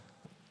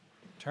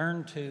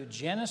Turn to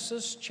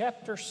Genesis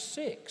chapter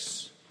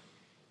 6.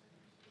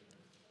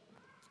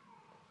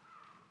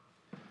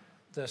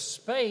 The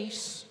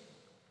space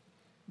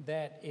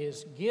that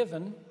is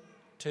given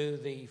to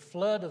the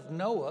flood of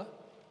Noah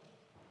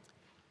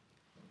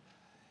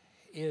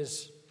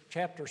is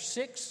chapter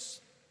 6,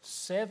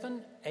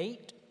 7,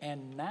 8,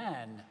 and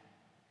 9.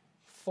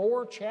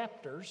 4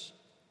 chapters.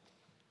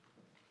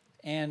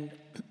 And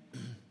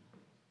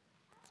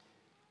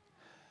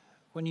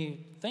when you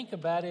think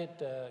about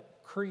it,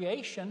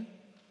 creation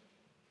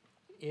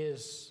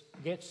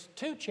gets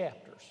 2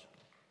 chapters.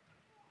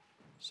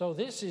 So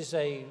this is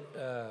a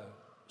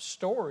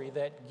story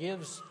that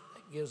gives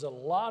a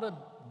lot of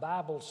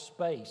Bible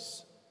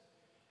space.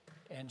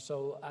 And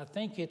so I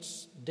think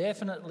it's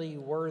definitely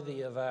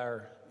worthy of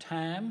our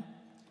time.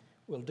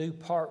 We'll do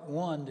part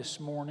 1 this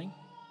morning.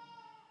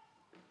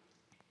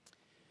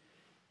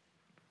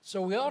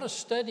 So we ought to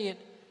study it,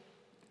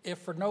 if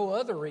for no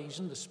other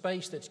reason, the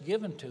space that's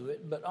given to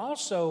it, but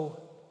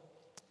also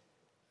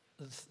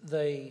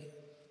the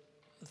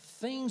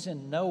things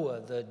in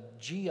Noah, the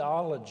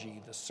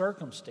geology, the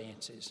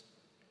circumstances.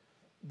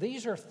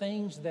 These are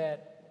things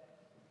that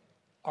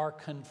are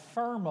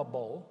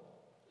confirmable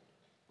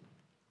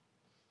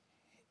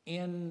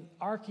in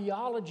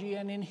archaeology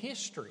and in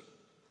history.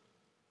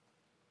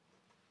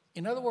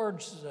 In other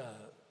words,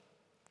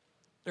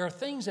 there are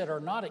things that are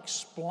not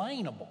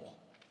explainable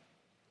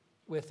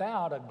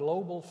without a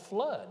global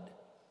flood.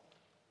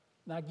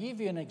 Now, I'll give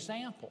you an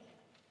example.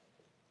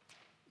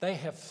 They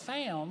have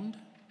found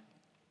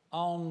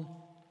on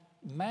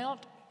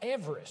Mount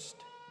Everest,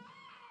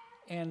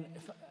 and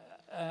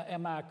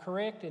am I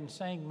correct in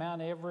saying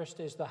Mount Everest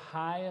is the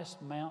highest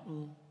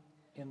mountain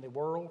in the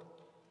world?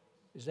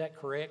 Is that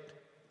correct?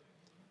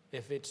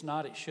 If it's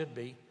not, it should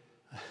be.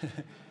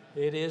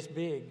 It is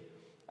big.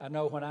 I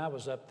know when I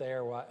was up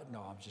there,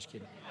 no, I'm just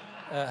kidding.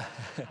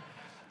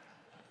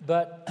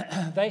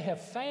 But they have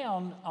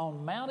found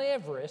on Mount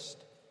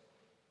Everest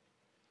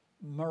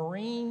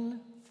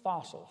marine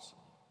fossils.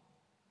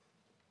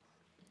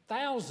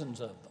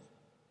 Thousands of them.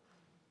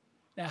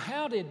 Now,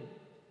 how did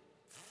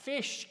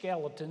fish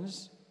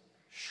skeletons,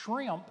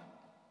 shrimp,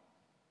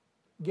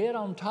 get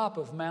on top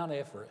of Mount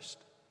Everest?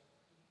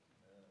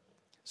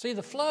 See,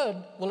 the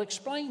flood will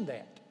explain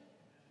that.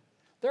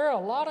 There are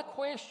a lot of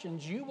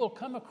questions you will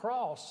come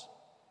across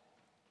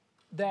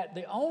that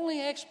the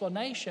only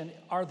explanation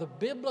are the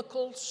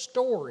biblical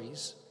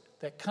stories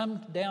that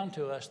come down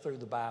to us through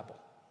the Bible,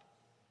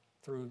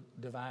 through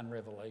divine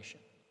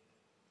revelation.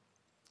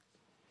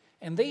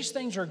 And these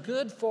things are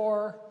good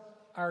for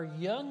our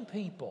young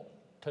people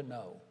to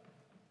know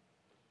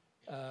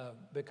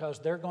because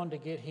they're going to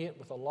get hit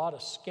with a lot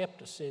of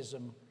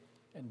skepticism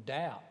and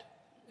doubt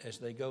as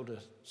they go to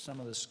some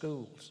of the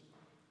schools.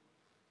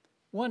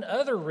 One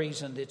other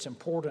reason it's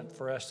important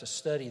for us to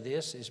study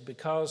this is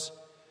because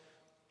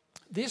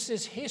this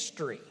is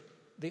history.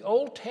 The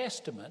Old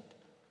Testament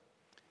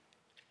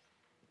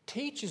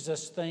teaches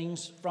us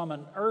things from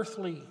an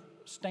earthly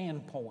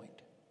standpoint.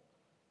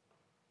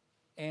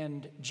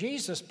 And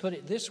Jesus put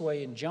it this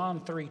way in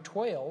John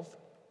 3:12.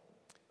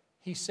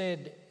 He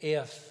said,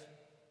 if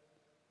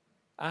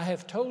I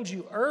have told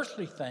you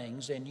earthly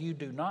things and you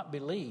do not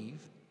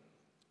believe,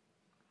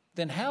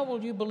 then how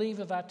will you believe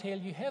if I tell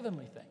you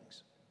heavenly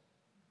things?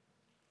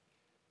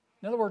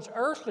 In other words,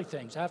 earthly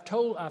things. I've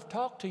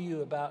talked to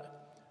you about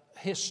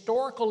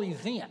historical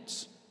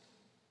events.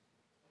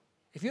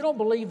 If you don't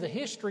believe the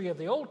history of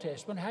the Old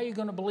Testament, how are you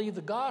going to believe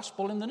the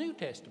gospel in the New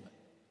Testament?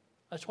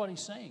 That's what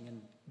he's saying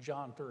in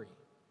John 3.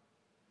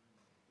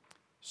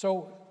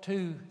 So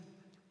to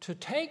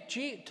take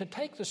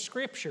the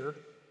Scripture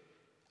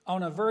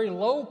on a very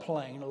low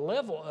plane, a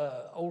level,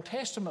 Old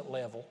Testament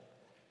level,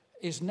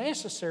 is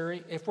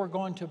necessary if we're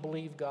going to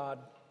believe God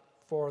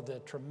for the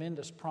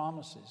tremendous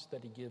promises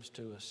that He gives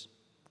to us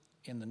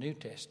in the New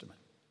Testament.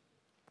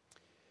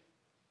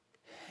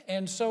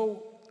 And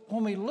so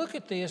when we look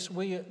at this,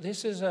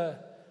 this is a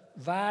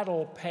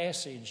vital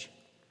passage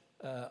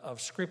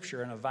of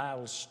Scripture and a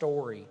vital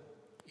story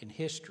in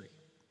history.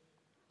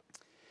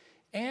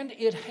 And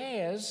it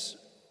has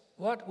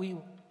what we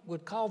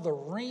would call the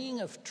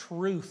ring of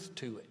truth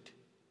to it.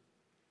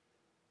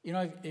 You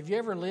know, have you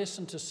ever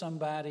listened to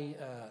somebody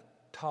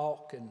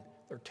talk and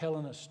they're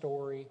telling a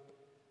story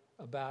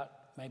about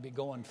maybe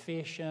going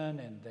fishing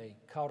and they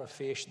caught a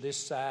fish this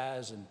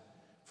size, and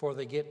before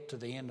they get to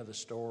the end of the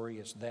story,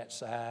 it's that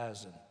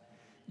size. And,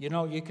 you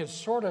know, you can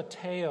sort of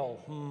tell,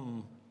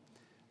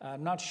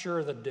 I'm not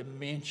sure the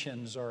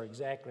dimensions are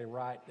exactly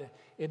right.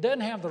 It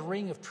doesn't have the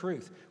ring of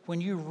truth. When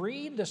you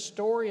read the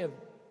story of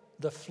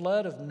the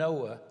flood of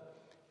Noah,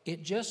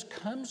 it just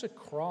comes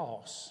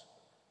across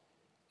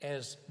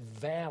as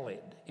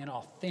valid and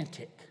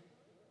authentic.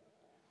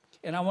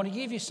 And I want to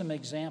give you some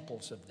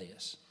examples of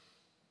this.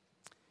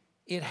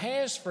 It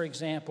has, for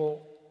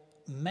example,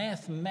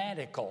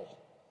 mathematical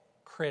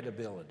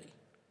credibility.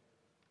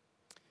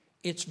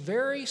 It's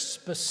very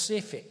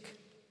specific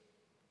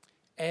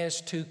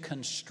as to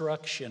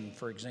construction.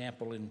 For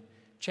example, in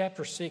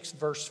chapter 6,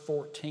 verse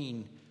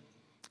 14,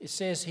 It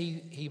says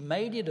he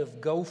made it of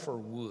gopher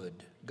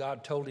wood.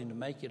 God told him to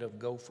make it of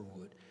gopher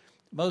wood.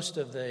 Most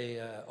of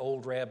the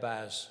old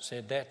rabbis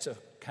said that's a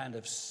kind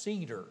of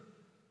cedar,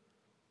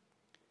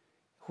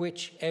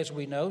 which, as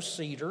we know,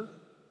 cedar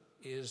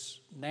is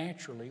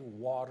naturally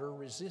water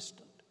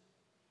resistant.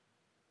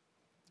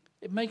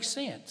 It makes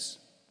sense.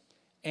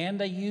 And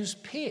they use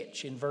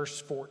pitch in verse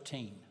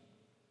 14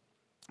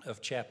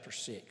 of chapter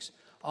 6,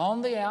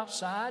 on the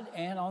outside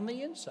and on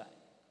the inside.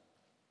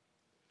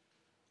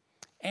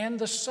 And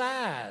the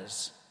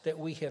size that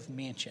we have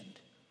mentioned,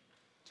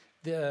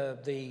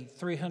 the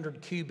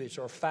 300 cubits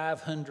or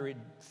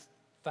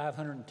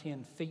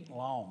 510 feet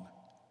long.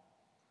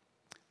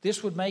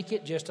 This would make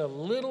it just a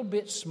little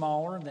bit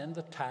smaller than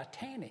the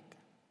Titanic.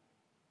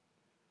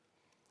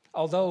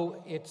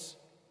 Although it's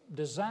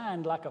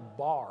designed like a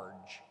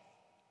barge.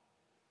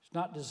 It's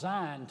not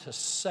designed to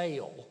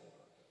sail.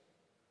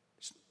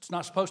 It's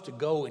not supposed to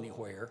go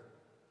anywhere.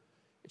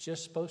 It's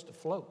just supposed to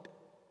float.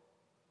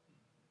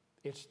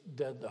 It's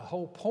the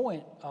whole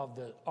point of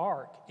the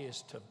ark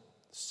is to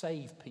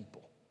save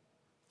people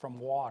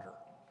from water.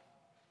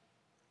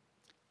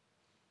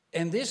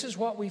 And this is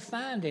what we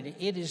find in it.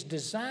 It is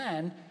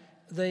designed,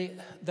 they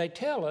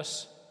tell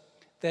us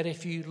that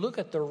if you look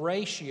at the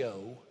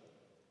ratio,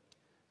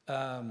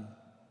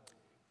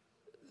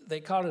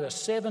 they call it a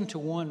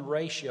 7-to-1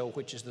 ratio,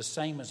 which is the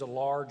same as a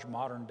large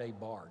modern-day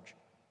barge.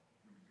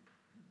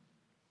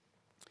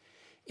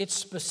 It's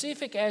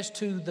specific as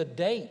to the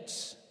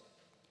dates.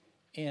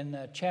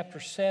 In chapter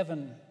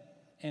 7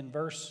 and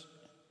verse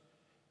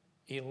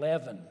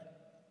 11,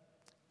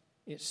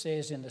 it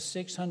says, in the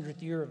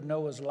 600th year of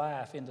Noah's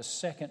life, in the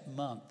second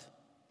month,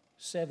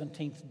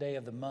 17th day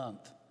of the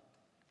month.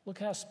 Look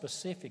how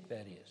specific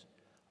that is.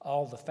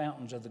 All the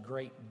fountains of the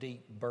great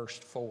deep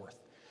burst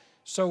forth.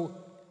 So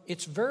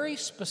it's very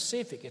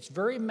specific. It's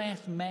very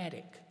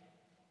mathematic.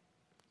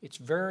 It's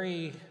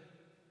very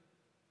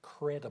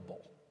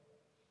credible.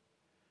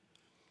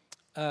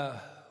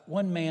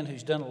 One man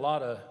who's done a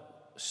lot of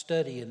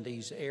study in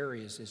these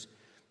areas is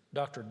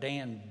Dr.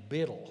 Dan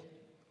Biddle.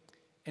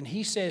 And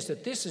he says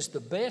that this is the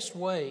best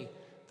way.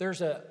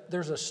 There's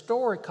a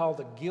story called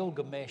the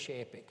Gilgamesh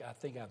Epic. I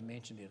think I've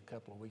mentioned it a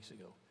couple of weeks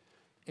ago.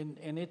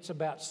 And it's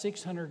about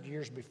 600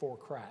 years before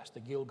Christ, the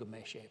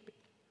Gilgamesh Epic.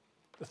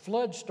 The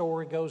flood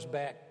story goes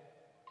back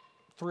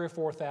 3,000 or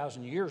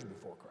 4,000 years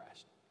before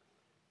Christ.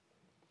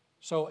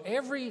 So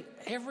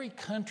every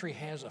country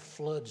has a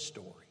flood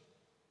story.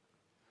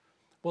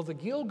 Well, the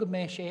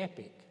Gilgamesh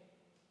Epic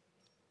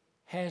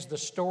has the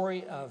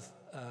story of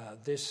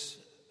this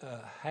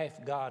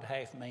half God,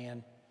 half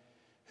man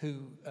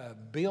who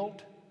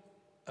built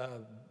a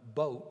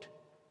boat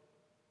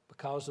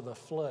because of a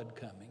flood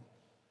coming.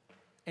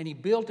 And he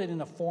built it in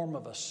the form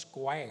of a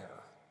square,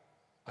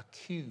 a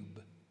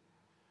cube,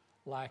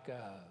 like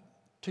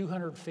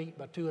 200 feet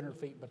by 200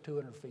 feet by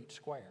 200 feet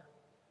square.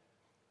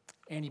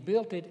 And he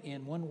built it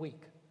in 1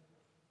 week.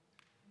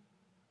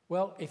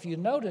 Well, if you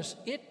notice,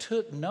 it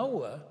took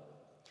Noah,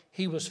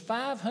 he was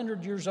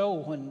 500 years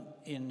old when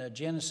in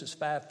Genesis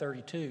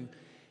 5:32,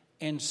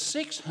 and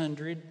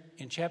 600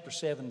 in chapter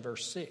 7,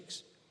 verse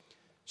 6.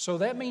 So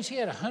that means he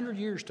had 100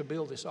 years to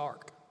build this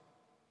ark.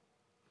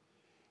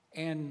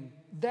 And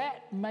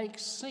that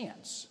makes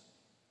sense.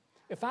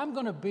 If I'm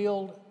going to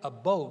build a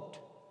boat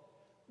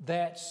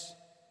that's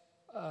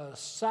the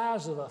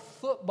size of a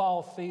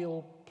football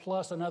field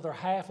plus another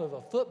half of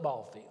a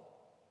football field,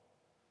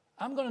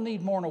 I'm going to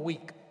need more than a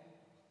week.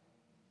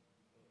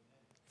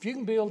 If you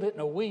can build it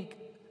in a week,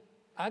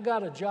 I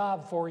got a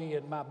job for you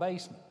in my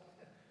basement.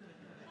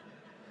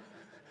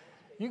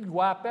 You can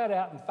wipe that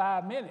out in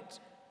 5 minutes.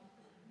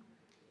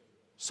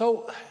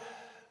 So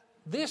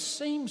this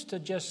seems to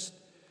just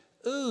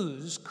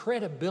ooze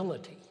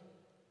credibility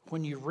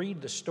when you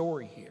read the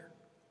story here.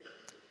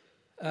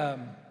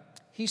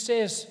 He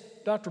says,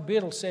 Dr.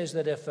 Biddle says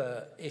that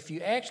if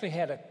you actually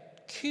had a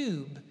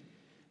cube,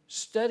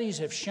 studies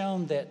have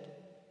shown that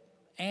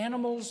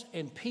animals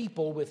and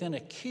people within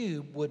a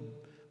cube would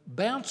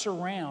bounce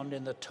around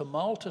in the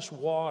tumultuous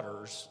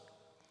waters,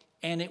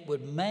 and it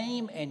would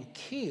maim and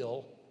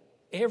kill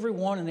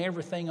everyone and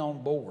everything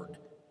on board,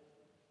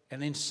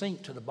 and then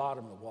sink to the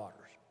bottom of the waters,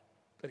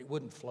 that it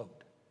wouldn't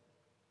float.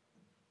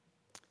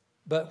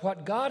 But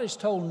what God has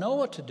told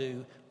Noah to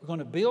do, we're going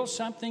to build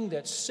something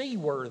that's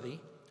seaworthy,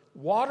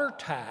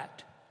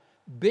 watertight,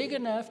 big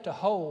enough to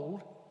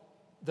hold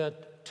the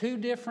 2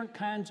 different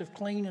kinds of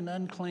clean and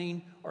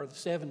unclean, or the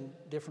 7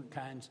 different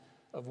kinds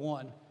of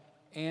one.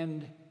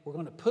 And we're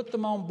going to put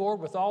them on board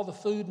with all the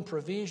food and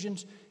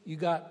provisions. You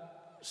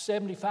got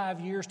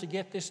 75 years to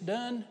get this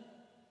done.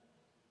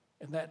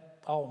 And that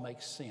all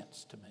makes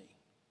sense to me.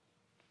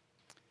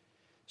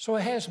 So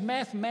it has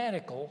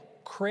mathematical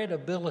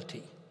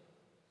credibility.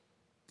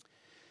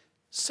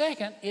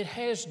 Second, it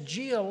has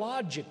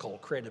geological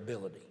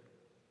credibility.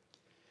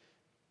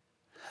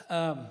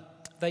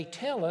 They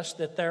tell us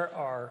that there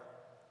are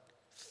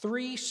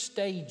 3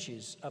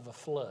 stages of a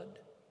flood.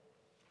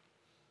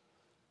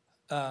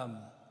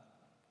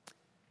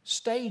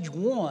 Stage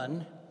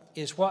 1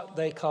 is what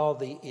they call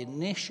the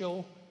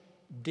initial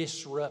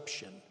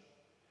disruption.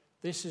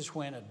 This is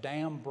when a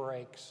dam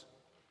breaks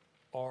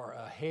or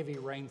a heavy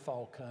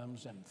rainfall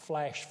comes and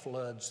flash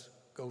floods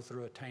go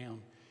through a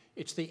town.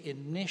 It's the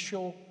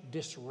initial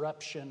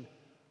disruption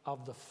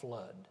of the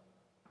flood.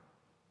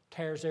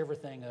 Tears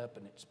everything up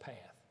in its path.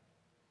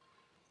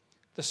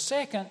 The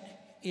second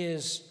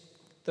is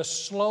the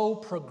slow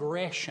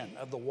progression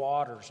of the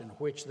waters in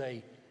which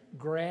they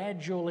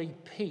gradually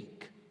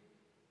peak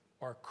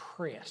or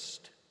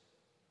crest.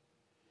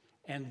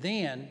 And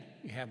then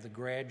you have the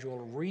gradual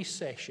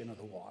recession of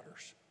the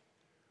waters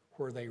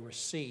where they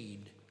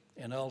recede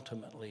and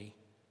ultimately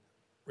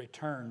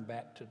return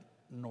back to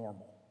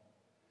normal.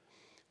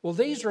 Well,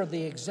 these are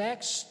the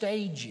exact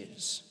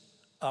stages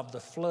of the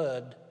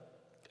flood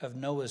of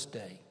Noah's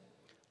day.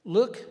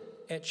 Look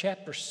at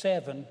chapter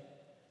 7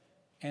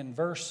 and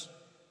verse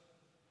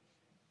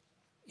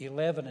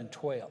 11 and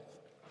 12.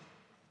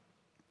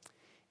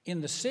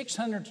 In the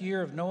 600th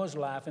year of Noah's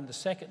life, in the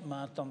second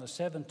month, on the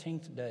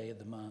 17th day of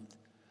the month,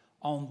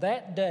 on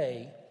that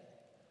day,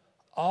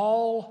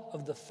 all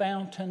of the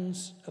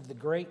fountains of the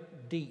great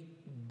deep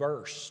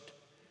burst.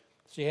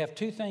 So you have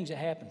two things that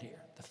happened here.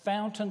 The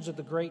fountains of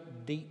the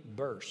great deep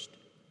burst.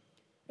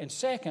 And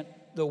second,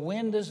 the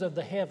windows of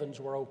the heavens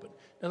were open.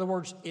 In other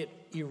words, it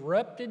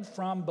erupted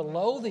from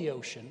below the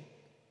ocean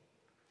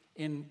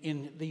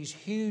in these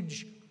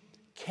huge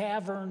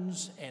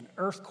caverns and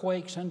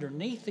earthquakes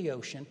underneath the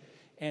ocean,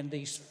 and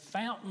these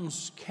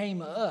fountains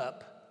came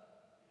up,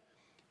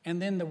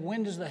 and then the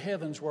windows of the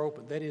heavens were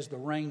opened. That is, the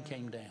rain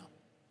came down.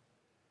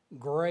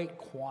 Great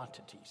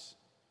quantities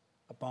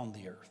upon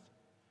the earth.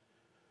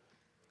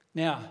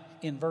 Now,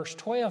 in verse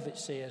 12 it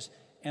says,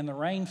 and the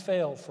rain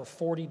fell for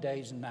 40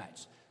 days and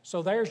nights.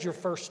 So there's your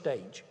first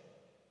stage.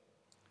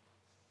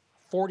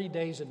 40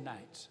 days and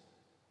nights.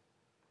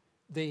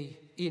 The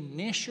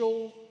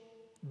initial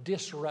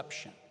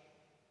disruption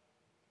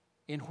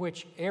in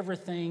which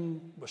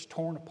everything was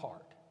torn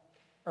apart.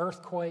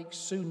 Earthquakes,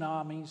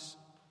 tsunamis,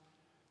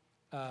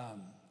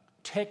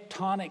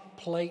 tectonic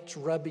plates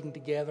rubbing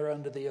together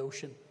under the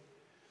ocean.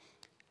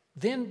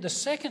 Then the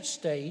second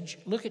stage,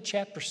 look at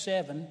chapter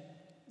 7,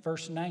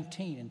 verse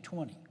 19 and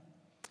 20.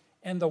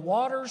 And the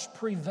waters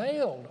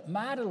prevailed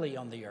mightily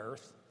on the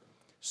earth,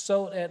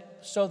 so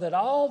that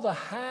all the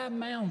high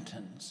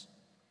mountains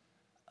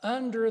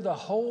under the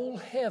whole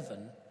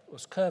heaven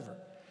was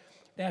covered.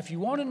 Now, if you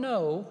want to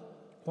know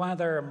why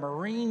there are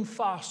marine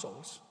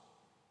fossils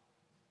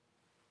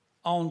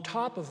on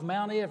top of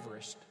Mount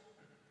Everest,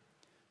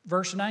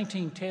 verse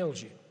 19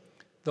 tells you,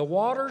 the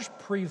waters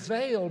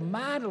prevailed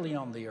mightily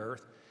on the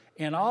earth,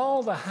 and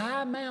all the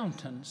high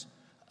mountains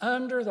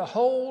under the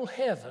whole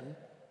heaven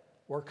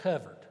were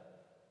covered.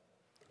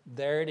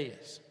 There it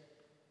is.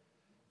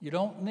 You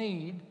don't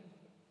need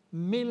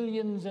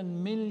millions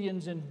and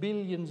millions and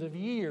billions of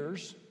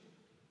years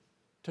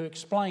to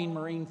explain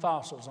marine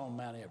fossils on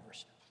Mount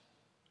Everest.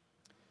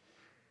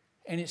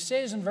 And it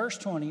says in verse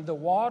 20, the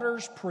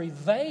waters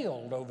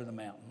prevailed over the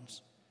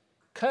mountains,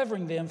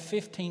 covering them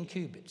 15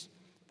 cubits.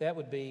 That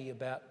would be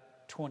about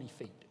 20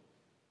 feet.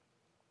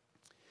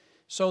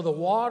 So the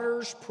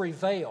waters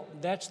prevailed.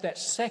 That's that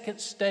second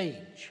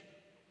stage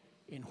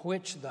in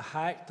which the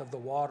height of the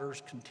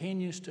waters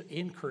continues to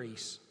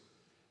increase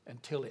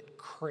until it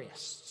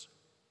crests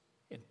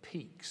and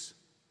peaks.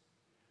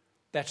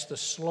 That's the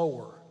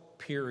slower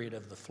period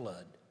of the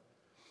flood.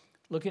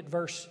 Look at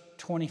verse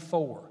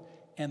 24.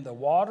 And the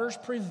waters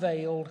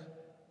prevailed,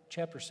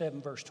 chapter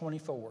 7, verse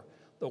 24.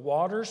 The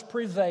waters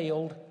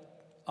prevailed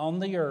on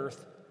the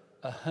earth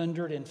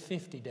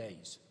 150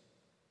 days.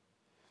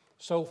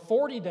 So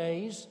 40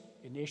 days,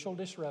 initial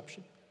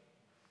disruption.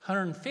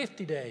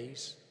 150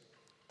 days,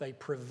 they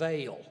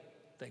prevail.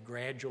 They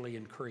gradually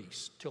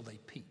increase till they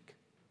peak.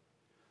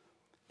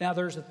 Now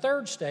there's a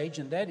third stage,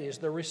 and that is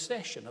the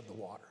recession of the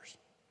waters.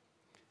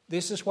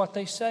 This is what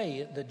they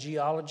say, the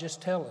geologists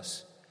tell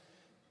us.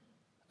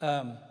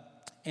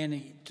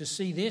 To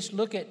see this,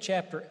 look at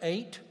chapter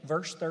 8,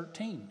 verse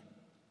 13.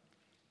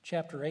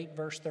 Chapter 8,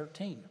 verse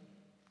 13.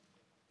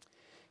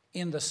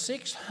 In the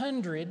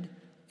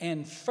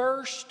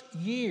 601st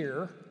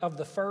year of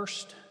the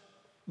first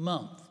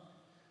month,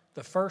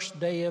 the first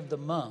day of the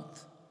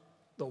month,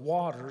 the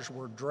waters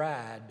were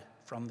dried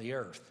from the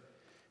earth.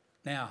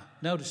 Now,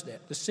 notice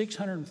that. The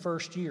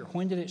 601st year.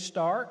 When did it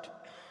start?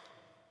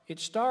 It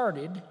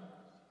started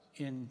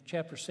in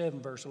chapter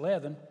 7, verse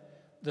 11,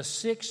 the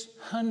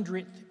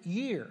 600th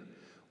year.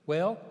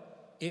 Well,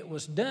 it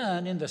was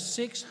done in the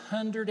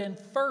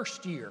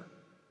 601st year.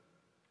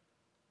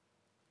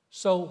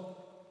 So,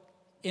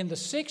 in the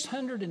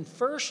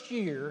 601st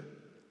year,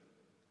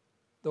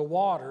 the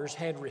waters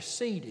had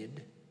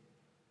receded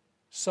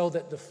so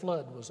that the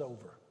flood was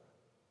over.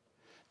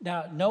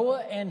 Now,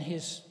 Noah and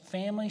his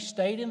family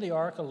stayed in the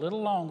ark a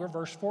little longer,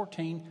 verse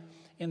 14.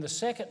 In the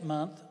second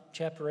month,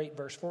 chapter 8,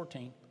 verse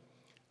 14,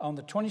 on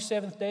the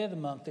 27th day of the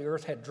month, the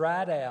earth had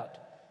dried out,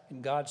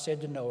 and God said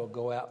to Noah,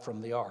 go out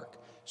from the ark.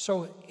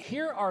 So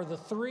here are the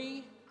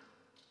three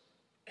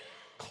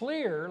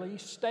clearly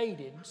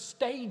stated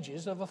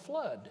stages of a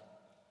flood.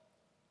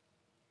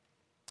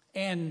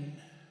 And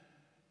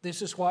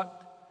This is what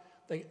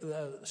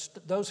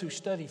those who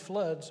study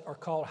floods are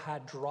called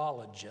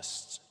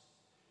hydrologists.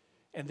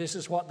 And this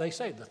is what they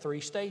say, the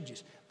 3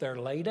 stages. They're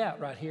laid out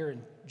right here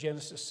in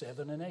Genesis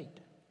 7 and 8.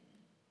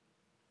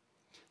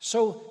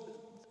 So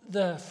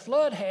the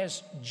flood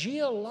has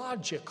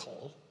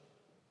geological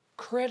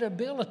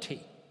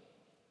credibility.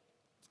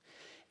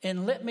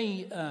 And let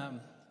me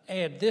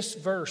add this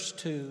verse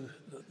to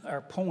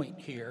our point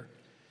here.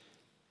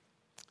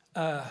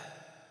 Where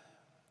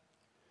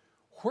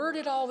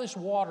did all this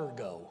water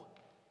go?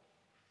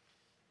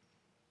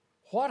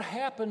 What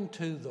happened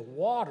to the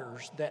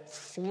waters that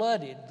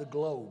flooded the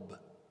globe?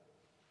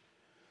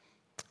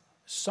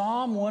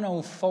 Psalm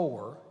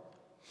 104,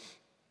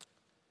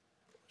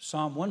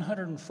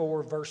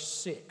 verse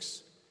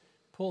 6.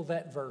 Pull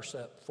that verse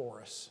up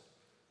for us.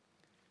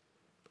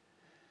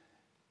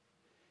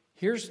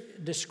 Here's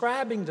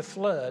describing the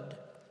flood.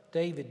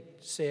 David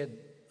said,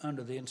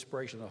 under the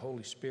inspiration of the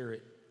Holy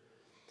Spirit,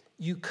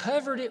 "You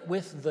covered it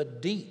with the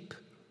deep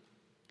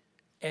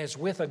as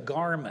with a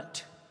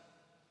garment."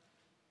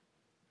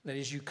 That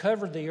is, you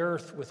covered the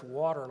earth with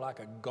water like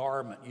a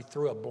garment. You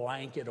threw a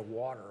blanket of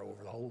water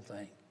over the whole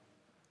thing.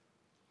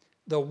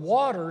 The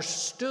waters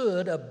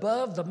stood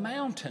above the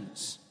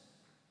mountains,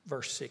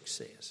 verse 6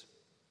 says.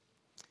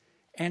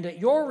 "And at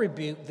your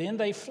rebuke, then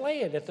they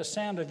fled. At the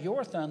sound of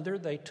your thunder,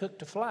 they took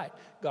to flight."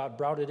 God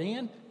brought it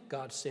in,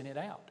 God sent it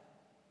out.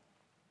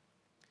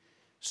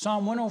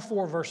 Psalm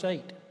 104, verse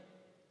 8.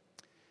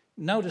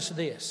 Notice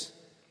this.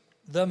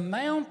 "The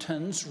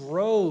mountains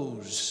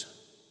rose,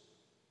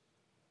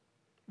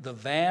 the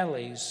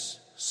valleys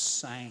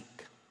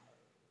sank."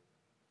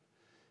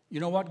 You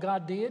know what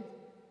God did?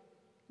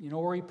 You know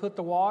where He put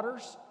the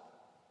waters?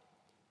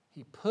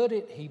 He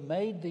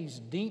made these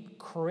deep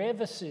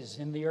crevices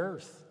in the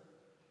earth.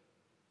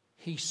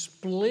 He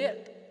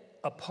split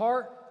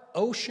apart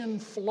ocean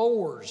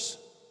floors.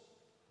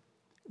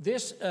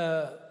 These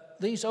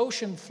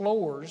ocean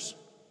floors,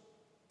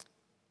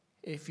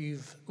 if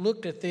you've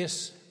looked at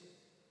this,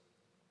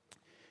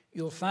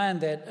 you'll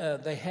find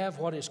that they have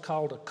what is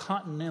called a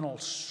continental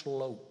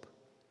slope.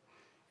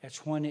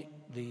 That's when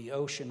the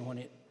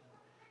ocean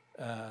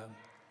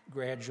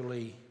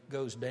gradually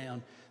goes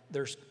down,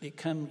 you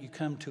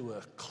come to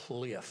a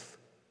cliff.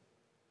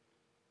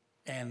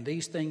 And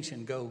these things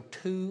can go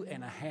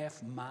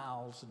 2.5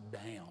 miles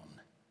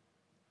down.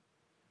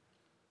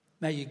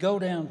 Now you go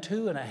down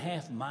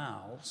 2.5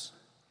 miles,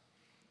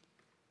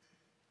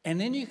 and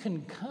then you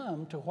can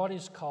come to what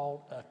is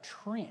called a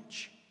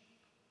trench.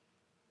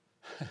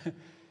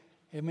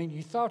 I mean,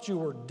 you thought you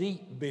were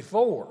deep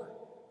before.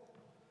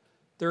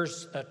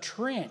 There's a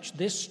trench.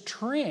 This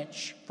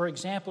trench, for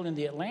example, in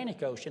the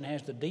Atlantic Ocean,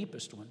 has the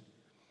deepest one.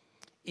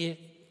 It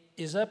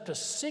is up to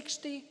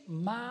 60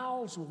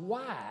 miles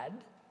wide.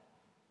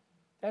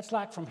 That's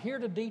like from here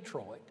to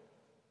Detroit.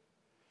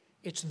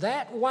 It's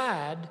that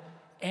wide,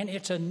 and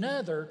it's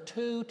another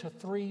 2 to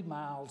 3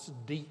 miles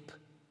deep.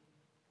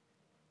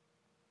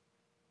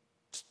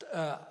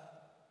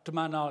 To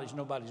my knowledge,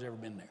 nobody's ever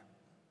been there.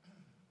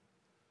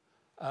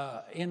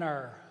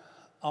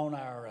 On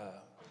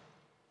our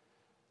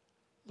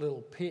little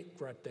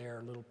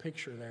little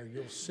picture there,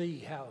 you'll see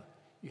how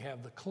you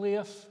have the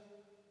cliff,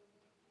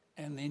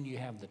 and then you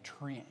have the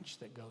trench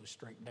that goes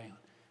straight down.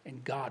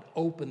 And God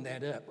opened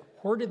that up.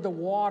 Where did the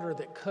water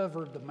that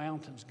covered the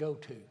mountains go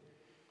to?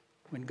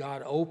 When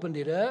God opened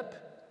it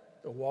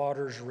up, the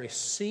waters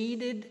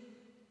receded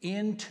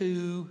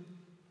into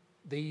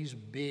these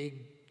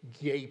big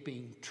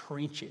gaping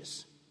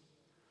trenches.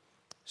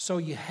 So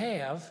you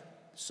have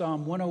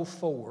Psalm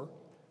 104,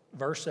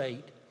 verse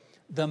 8,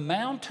 "The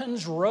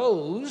mountains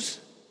rose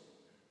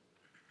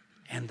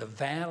and the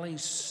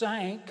valleys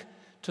sank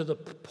to the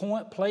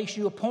place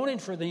you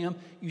appointed for them.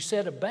 You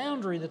set a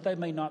boundary that they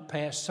may not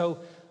pass,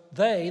 so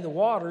the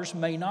waters,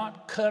 may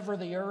not cover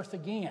the earth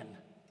again."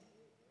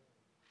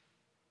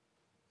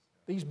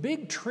 These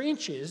big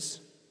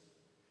trenches,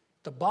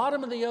 the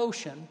bottom of the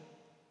ocean,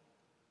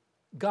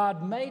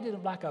 God made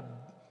it like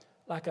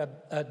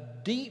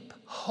a deep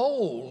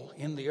hole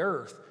in the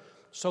earth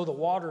so the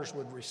waters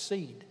would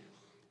recede.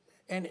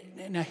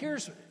 And now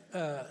here's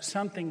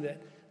something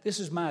this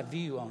is my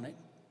view on it.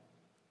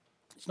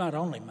 It's not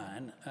only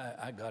mine.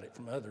 I got it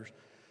from others.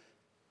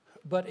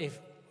 But if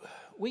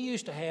we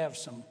used to have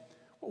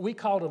we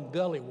called them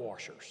gully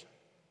washers.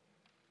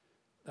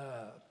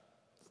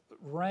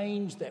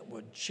 Rains that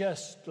would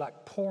just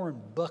like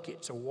pouring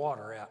buckets of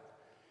water out.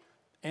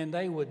 And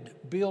they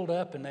would build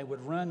up and they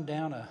would run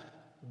down a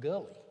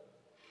gully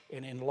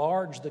and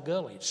enlarge the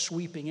gully,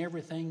 sweeping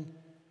everything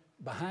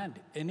behind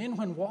it. And then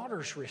when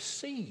waters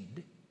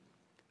recede,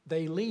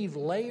 they leave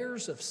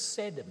layers of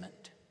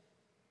sediment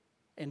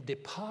and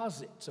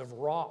deposits of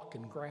rock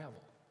and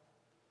gravel.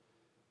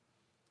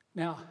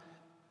 Now,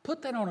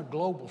 put that on a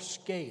global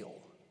scale.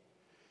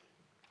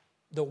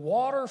 The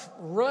water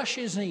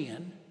rushes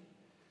in,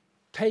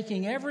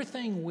 taking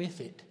everything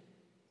with it,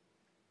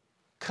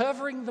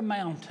 covering the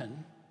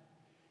mountain,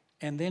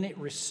 and then it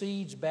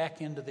recedes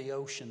back into the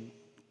ocean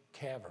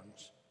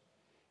caverns.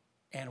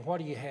 And what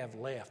do you have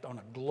left on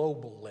a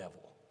global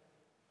level?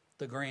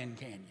 the Grand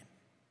Canyon.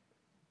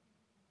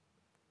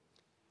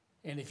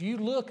 And if you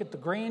look at the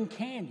Grand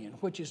Canyon,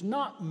 which is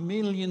not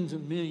millions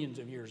and millions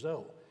of years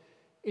old,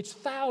 it's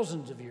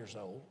thousands of years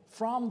old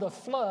from the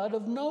flood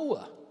of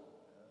Noah.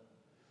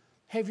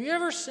 Have you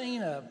ever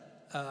seen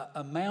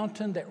a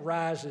mountain that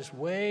rises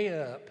way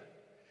up,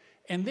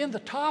 and then the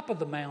top of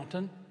the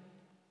mountain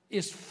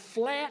is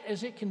flat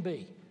as it can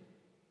be?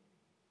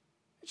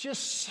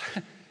 It's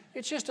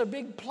just a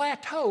big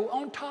plateau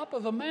on top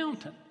of a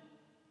mountain.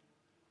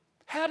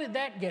 How did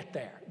that get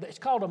there? It's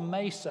called a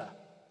mesa,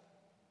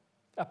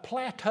 a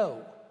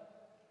plateau,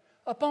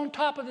 up on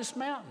top of this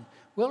mountain.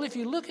 Well, if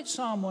you look at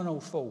Psalm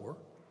 104,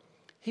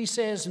 he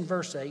says in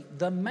verse 8,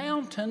 the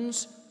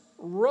mountains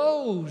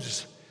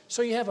rose.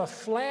 So you have a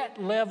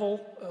flat,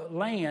 level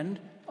land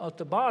at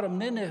the bottom.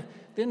 Then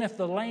if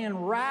the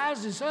land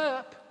rises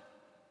up,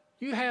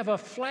 you have a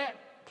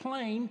flat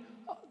plain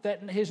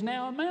that is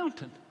now a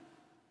mountain.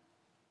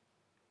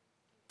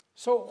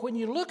 So when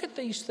you look at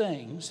these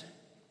things,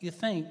 you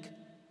think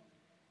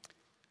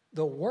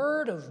the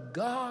Word of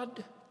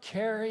God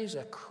carries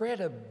a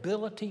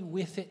credibility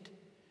with it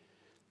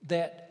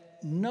that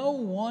no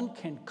one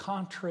can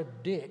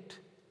contradict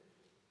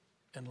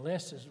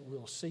unless, as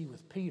we'll see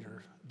with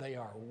Peter, they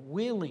are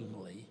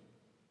willingly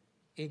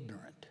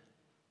ignorant.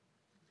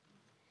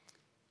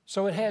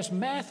 So it has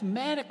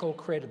mathematical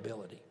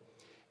credibility.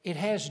 It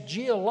has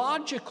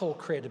geological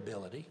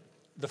credibility.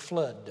 The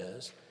flood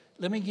does.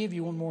 Let me give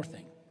you one more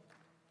thing.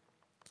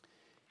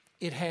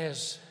 It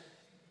has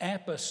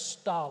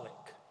apostolic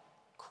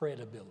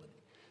credibility.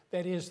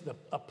 That is, the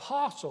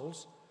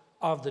apostles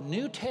of the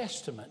New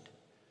Testament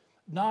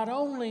not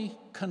only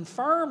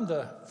confirm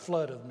the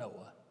flood of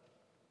Noah,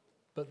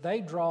 but they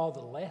draw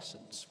the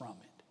lessons from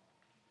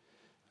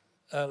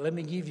it. Let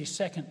me give you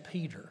 2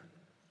 Peter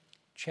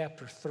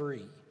chapter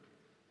 3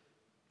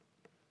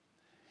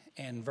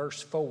 and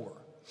verse 4.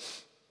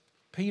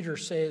 Peter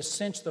says,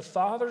 since the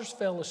fathers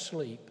fell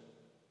asleep,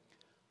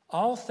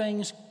 all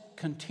things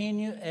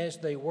continue as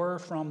they were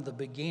from the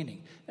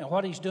beginning. And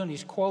what he's doing,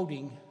 he's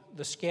quoting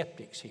the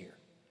skeptics here.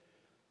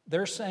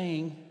 They're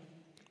saying,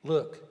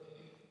 look,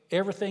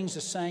 everything's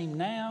the same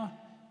now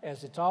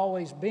as it's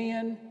always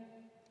been,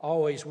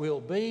 always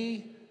will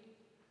be.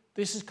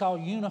 This is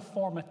called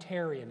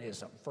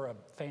uniformitarianism, for a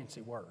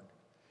fancy word.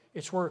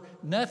 It's where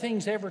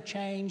nothing's ever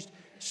changed,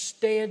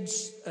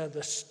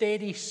 the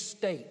steady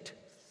state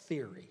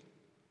theory.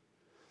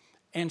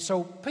 And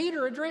so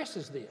Peter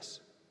addresses this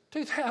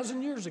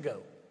 2,000 years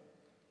ago.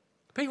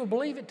 People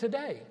believe it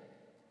today.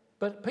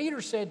 But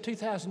Peter said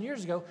 2,000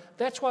 years ago,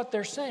 that's what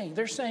they're saying.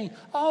 They're saying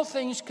all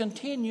things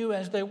continue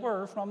as they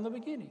were from the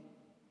beginning.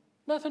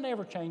 Nothing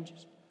ever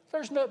changes.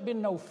 There's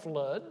been no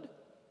flood,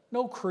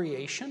 no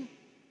creation,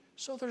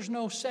 so there's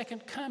no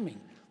second coming.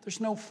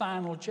 There's no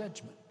final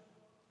judgment.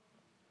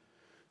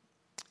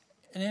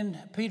 And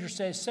then Peter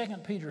says, 2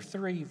 Peter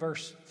 3,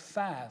 verse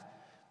 5,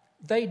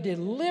 they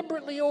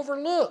deliberately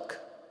overlook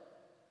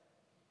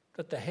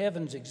that the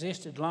heavens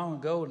existed long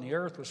ago and the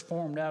earth was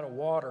formed out of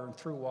water and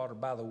through water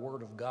by the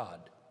word of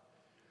God.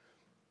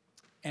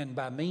 And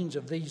by means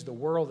of these, the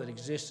world that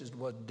existed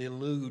was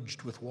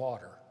deluged with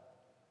water,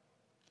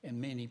 and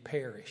many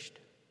perished.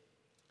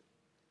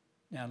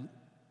 Now,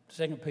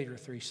 2 Peter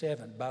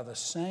 3:7, by the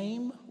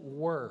same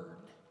word,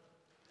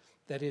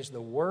 that is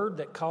the word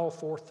that called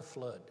forth the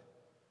flood,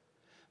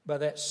 by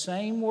that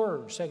same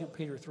word, 2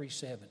 Peter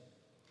 3:7,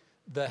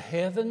 the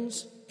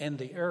heavens and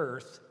the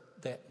earth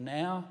that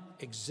now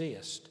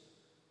exist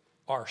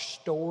are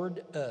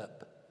stored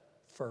up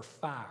for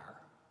fire,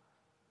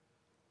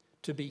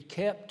 to be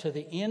kept to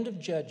the end of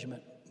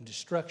judgment and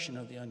destruction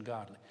of the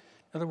ungodly.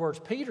 In other words,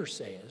 Peter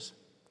says,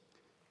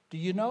 do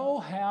you know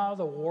how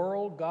the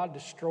world God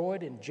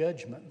destroyed in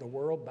judgment, the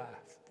world by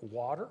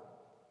water?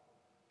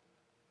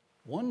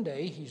 One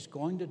day he's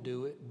going to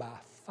do it by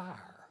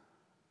fire.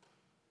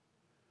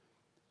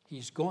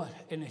 He's going,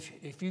 and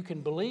if you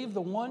can believe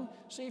the one,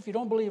 see, if you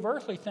don't believe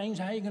earthly things,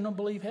 how are you going to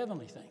believe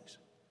heavenly things?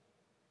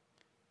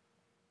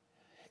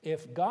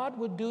 If God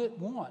would do it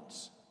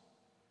once,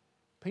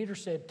 Peter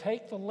said,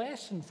 take the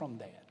lesson from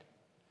that.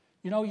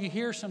 You know, you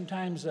hear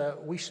sometimes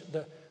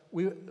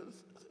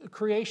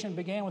creation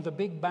began with a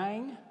big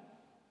bang.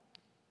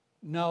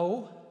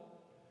 No,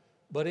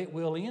 but it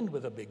will end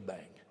with a big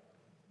bang.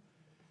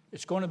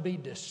 It's going to be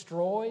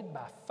destroyed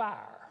by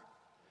fire.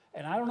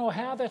 And I don't know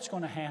how that's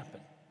going to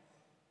happen.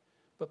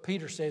 But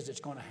Peter says it's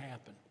going to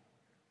happen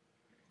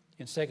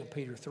in 2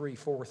 Peter 3,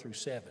 4 through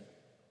 7.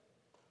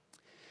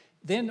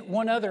 Then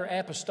one other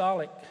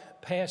apostolic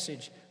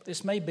passage,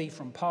 this may be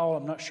from Paul,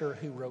 I'm not sure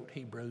who wrote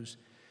Hebrews,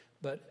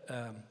 but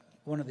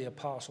one of the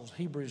apostles,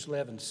 Hebrews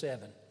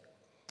 11:7,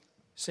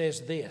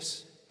 says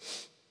this,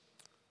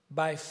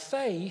 by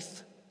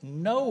faith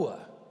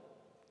Noah,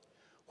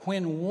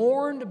 when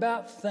warned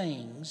about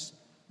things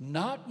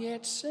not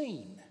yet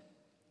seen.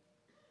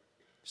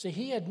 See,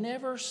 he had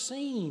never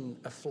seen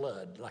a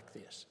flood like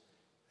this.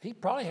 He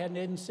probably hadn't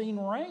even seen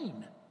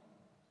rain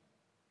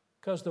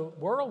because the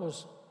world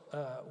was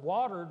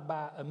watered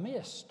by a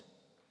mist.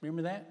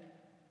 Remember that?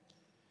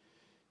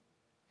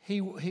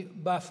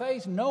 By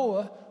faith,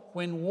 Noah,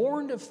 when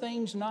warned of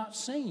things not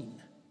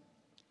seen,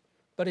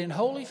 but in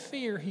holy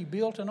fear, he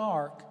built an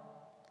ark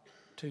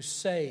to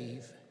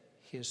save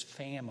his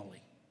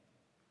family.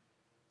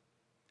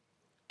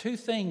 Two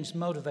things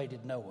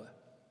motivated Noah.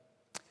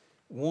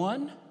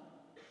 One,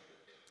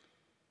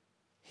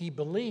 he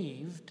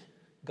believed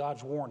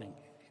God's warning.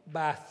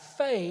 By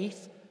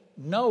faith,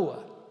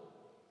 Noah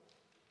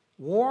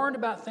warned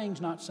about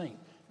things not seen.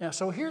 Now,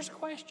 so here's a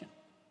question.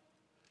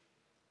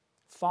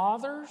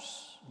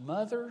 Fathers,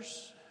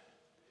 mothers,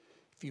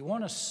 if you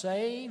want to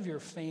save your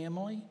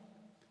family,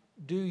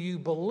 do you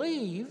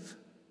believe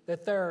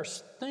that there are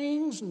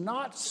things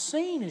not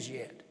seen as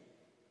yet?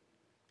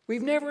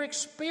 We've never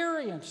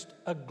experienced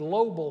a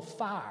global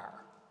fire,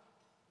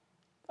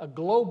 a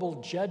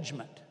global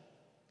judgment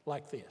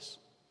like this.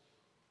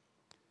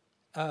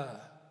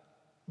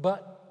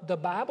 But the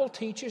Bible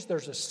teaches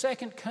there's a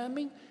second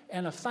coming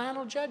and a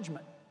final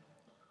judgment.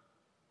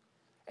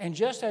 And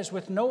just as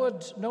with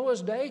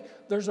Noah's day,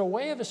 there's a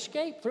way of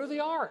escape through the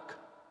ark.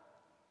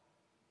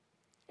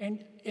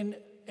 And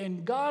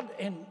God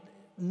and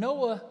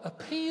Noah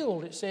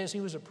appealed. It says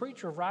he was a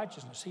preacher of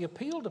righteousness. He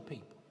appealed to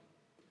people.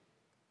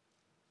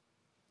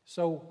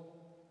 So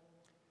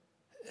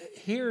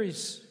here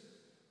is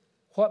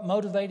what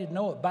motivated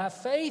Noah. By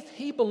faith,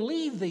 he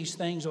believed these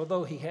things,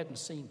 although he hadn't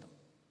seen them.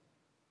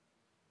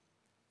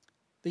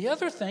 The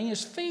other thing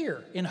is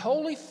fear. In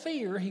holy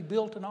fear, he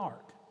built an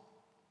ark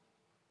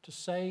to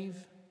save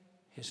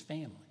his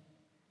family.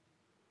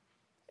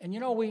 And you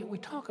know, we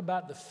talk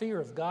about the fear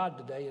of God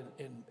today,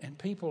 and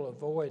people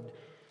avoid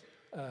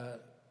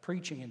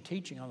preaching and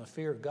teaching on the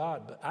fear of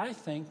God, but I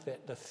think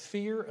that the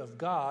fear of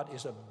God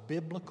is a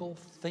biblical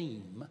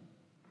theme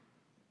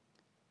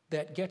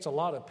that gets a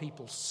lot of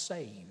people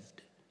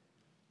saved.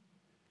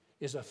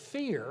 Is a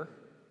fear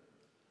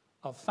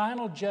of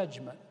final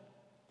judgment,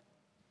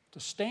 to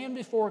stand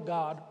before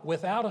God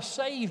without a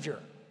Savior.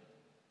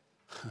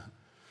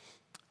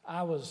 When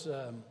I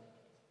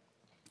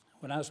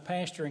was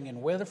pastoring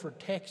in Weatherford,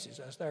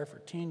 Texas, I was there for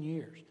 10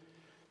 years.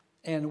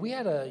 And we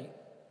had a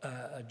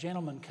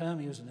gentleman come.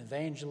 He was an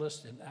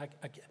evangelist, and I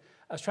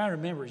was trying to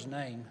remember his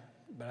name,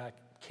 but I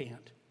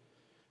can't.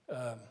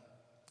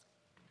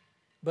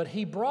 But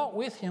he brought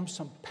with him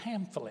some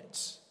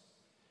pamphlets.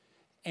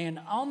 And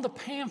on the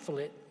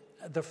pamphlet,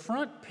 the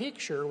front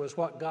picture was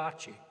what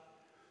got you.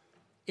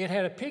 It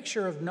had a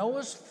picture of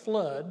Noah's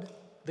flood,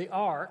 the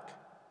ark,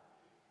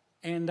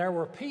 and there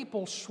were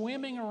people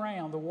swimming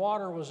around. The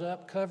water was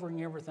up,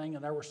 covering everything,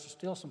 and there were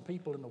still some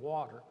people in the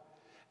water.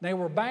 They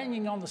were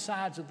banging on the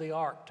sides of the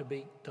ark to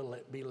be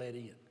let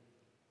in.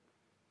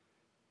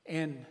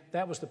 And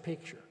that was the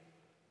picture.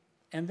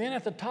 And then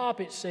at the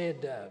top it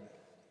said,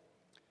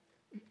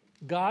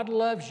 God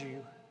loves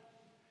you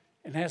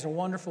and has a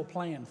wonderful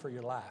plan for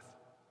your life.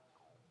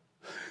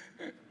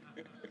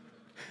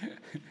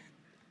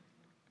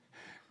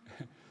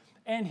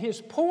 And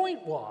his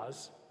point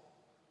was,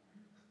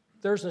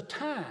 there's a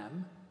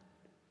time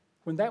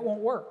when that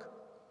won't work.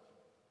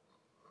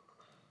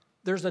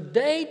 There's a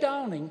day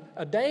dawning,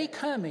 a day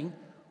coming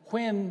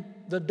when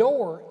the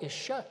door is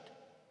shut.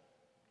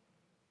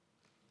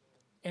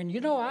 And you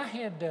know,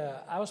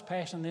 I was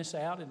passing this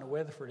out in the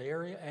Weatherford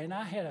area, and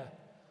I had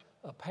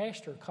a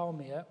pastor call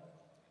me up.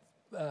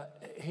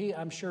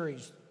 I'm sure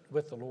he's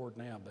with the Lord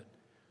now,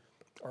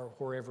 or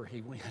wherever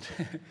he went.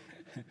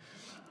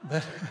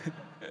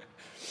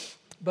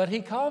 But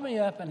he called me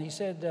up and he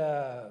said,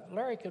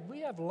 Larry, could we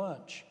have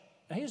lunch?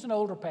 Now, he's an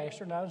older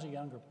pastor and I was a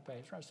younger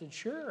pastor. I said,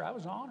 sure, I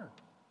was honored.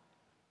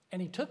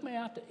 And he took me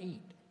out to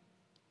eat.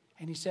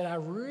 And he said, I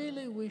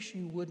really wish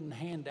you wouldn't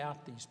hand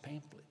out these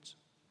pamphlets.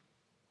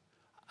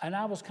 And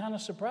I was kind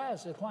of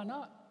surprised. I said, why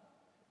not?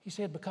 He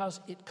said,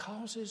 because it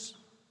causes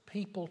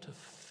people to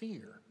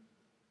fear.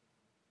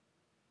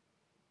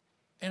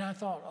 And I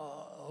thought,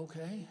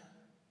 okay.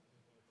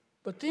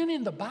 But then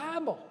in the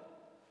Bible,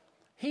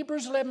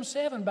 Hebrews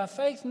 11:7, by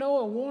faith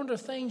Noah warned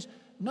of things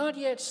not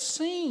yet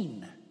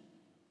seen.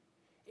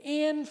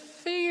 In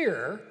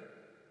fear,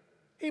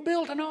 he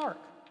built an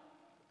ark.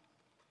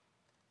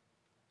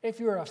 If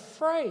you're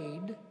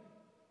afraid,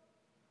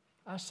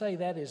 I say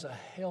that is a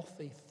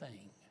healthy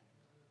thing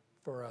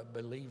for a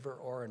believer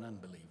or an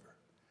unbeliever.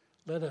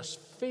 Let us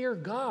fear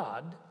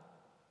God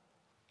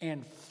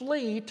and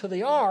flee to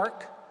the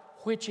ark,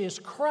 which is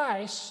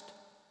Christ,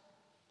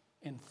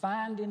 and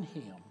find in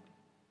him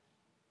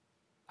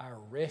our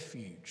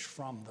refuge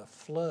from the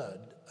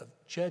flood of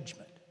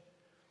judgment.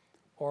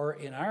 Or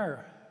in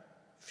our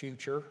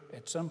future,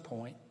 at some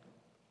point,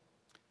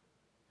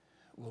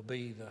 will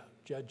be the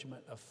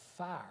judgment of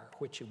fire,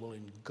 which will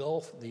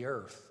engulf the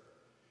earth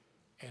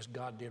as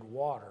God did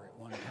water at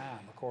one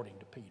time, according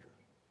to Peter.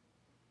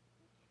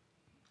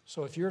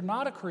 So if you're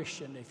not a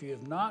Christian, if you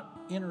have not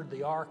entered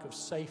the ark of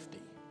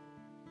safety,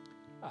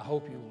 I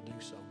hope you will do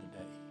so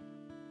today.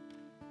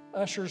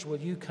 Ushers, will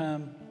you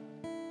come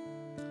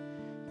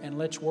and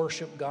let's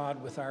worship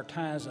God with our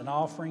tithes and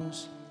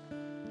offerings.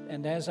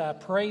 And as I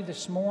pray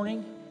this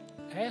morning,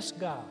 ask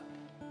God,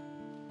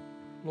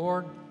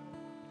 Lord,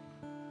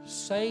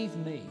 save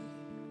me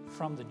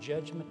from the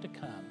judgment to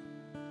come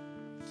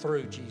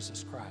through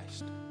Jesus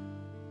Christ.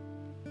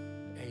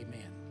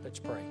 Amen. Let's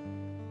pray.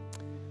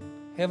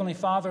 Heavenly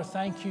Father,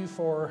 thank you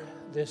for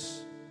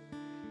this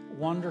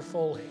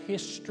wonderful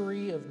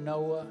history of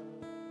Noah,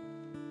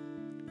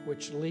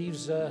 which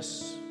leaves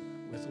us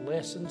with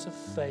lessons of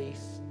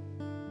faith.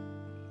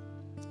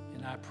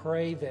 And I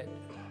pray that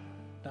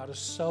not a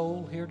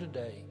soul here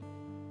today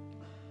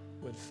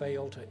would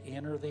fail to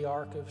enter the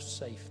ark of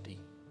safety,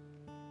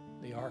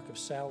 the ark of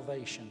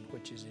salvation,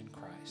 which is in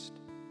Christ,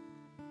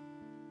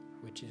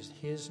 which is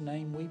His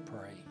name we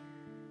pray.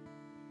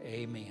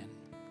 Amen.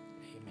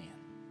 Amen.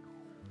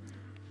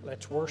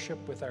 Let's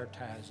worship with our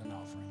tithes and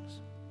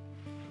offerings.